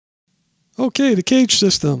Okay, the cage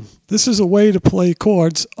system. This is a way to play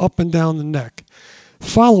chords up and down the neck,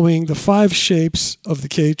 following the 5 shapes of the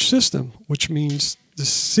cage system, which means the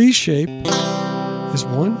C shape is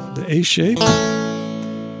 1, the A shape,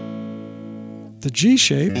 the G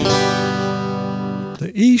shape,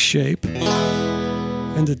 the E shape,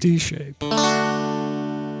 and the D shape.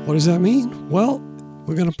 What does that mean? Well,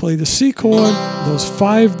 we're going to play the C chord those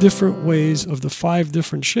 5 different ways of the 5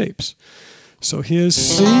 different shapes. So here's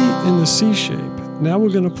C in the C shape. Now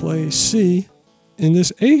we're going to play C in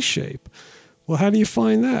this A shape. Well, how do you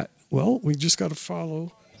find that? Well, we just got to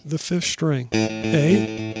follow the 5th string.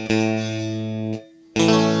 A,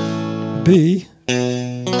 B,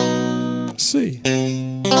 C.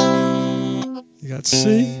 You got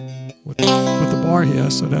C with the bar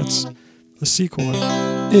here, so that's the C chord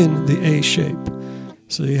in the A shape.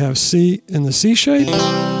 So you have C in the C shape,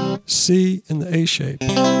 C in the A shape.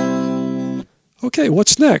 Okay,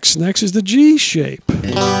 what's next? Next is the G shape,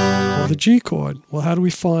 or the G chord. Well, how do we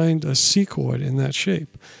find a C chord in that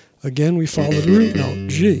shape? Again, we follow the root note,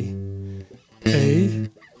 G. A,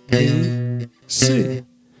 B, C.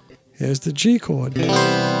 Here's the G chord. We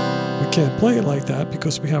can't play it like that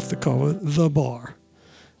because we have to cover the bar,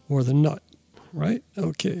 or the nut, right?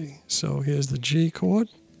 Okay, so here's the G chord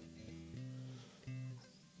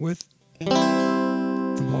with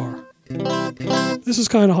the bar. This is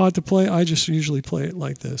kind of hard to play. I just usually play it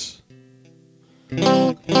like this.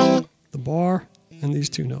 The bar and these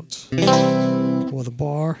 2 notes. Or the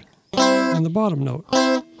bar and the bottom note.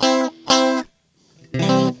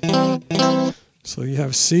 So you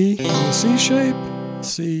have C in the C shape,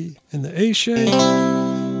 C in the A shape,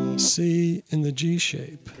 C in the G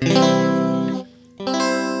shape.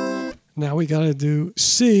 Now we got to do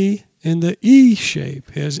C in the E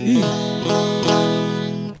shape. Here's E.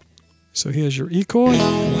 So here's your E chord.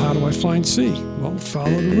 Well, how do I find C? Well,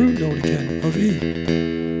 follow the root note again of E.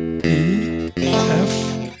 E, F,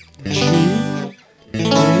 G,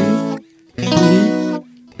 A, B,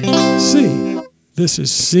 C. This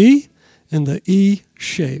is C in the E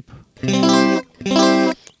shape.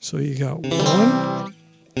 So you got 1,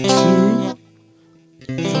 2,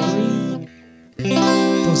 3.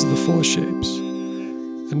 Those are the 4 shapes.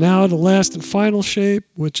 And now the last and final shape,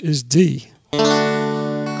 which is D.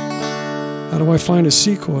 How do I find a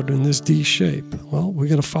C chord in this D shape? Well, we're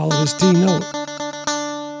going to follow this D note.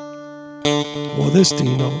 Or this D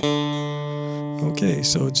note. Okay,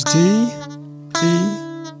 so it's D, E,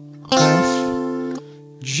 F,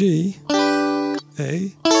 G,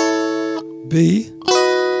 A, B,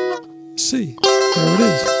 C. There it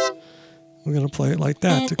is. We're going to play it like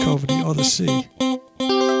that to cover the other C.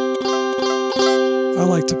 I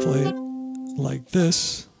like to play it like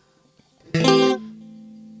this.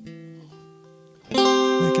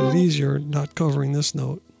 Making it easier not covering this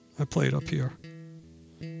note. I play it up here.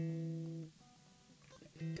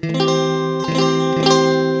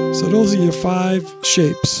 So those are your 5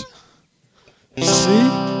 shapes. C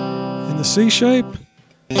in the C shape,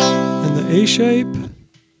 in the A shape,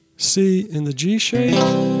 C in the G shape,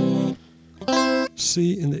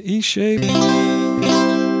 C in the E shape,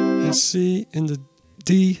 and C in the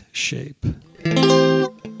D shape.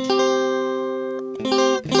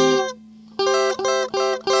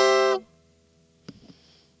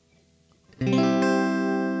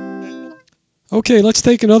 Okay, let's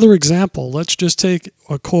take another example. Let's just take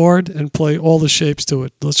a chord and play all the shapes to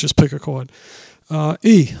it. Let's just pick a chord.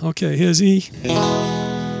 E. Okay, here's E.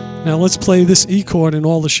 Now let's play this E chord in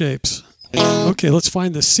all the shapes. Okay, let's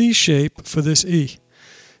find the C shape for this E.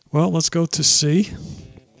 Well, let's go to C.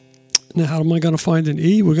 Now, how am I going to find an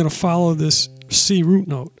E? We're going to follow this C root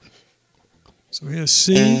note. So here's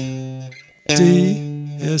C, D,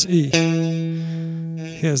 here's E.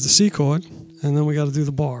 Here's the C chord, and then we got to do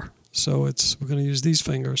the bar. So we're going to use these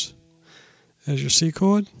fingers as your C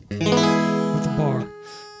chord with the bar.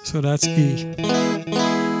 So that's E.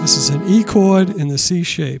 This is an E chord in the C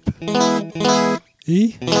shape.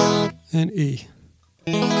 E and E.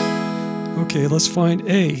 Okay, let's find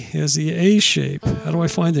A. Here's the A shape. How do I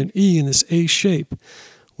find an E in this A shape?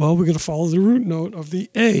 Well, we're going to follow the root note of the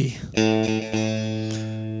A.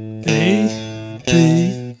 A,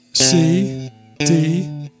 B, C,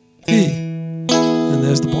 D, E. And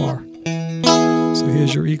there's the bar. So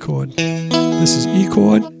here's your E chord. This is E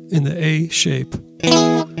chord in the A shape.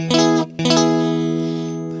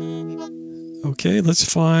 Okay, let's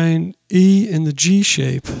find E in the G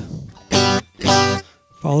shape.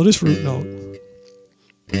 Follow this root note.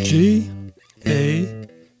 G, A,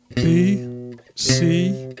 B,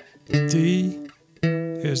 C, D.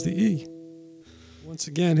 Here's the E. Once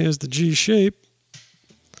again, here's the G shape.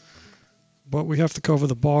 but we have to cover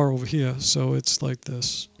the bar over here, so it's like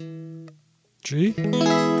this. G with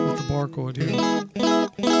the bar chord here.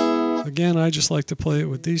 Again, I just like to play it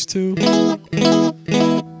with these two.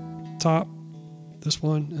 Top, this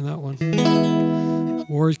one, and that one.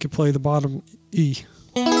 Or you could play the bottom E.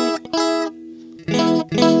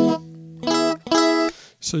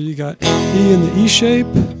 So you got E in the E shape,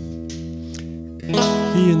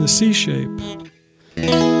 E in the C shape,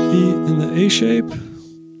 E in the A shape,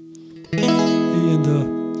 E in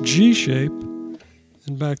the G shape,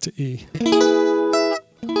 and back to E.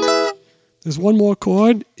 There's one more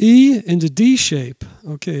chord, E in the D shape.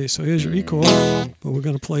 Okay, so here's your E chord, but we're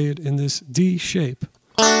going to play it in this D shape.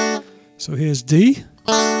 So here's D,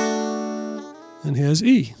 and here's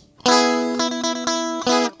E. You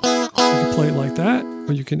can play it like that,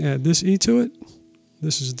 or you can add this E to it.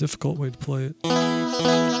 This is a difficult way to play it.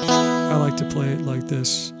 I like to play it like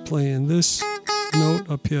this, playing this note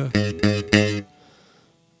up here.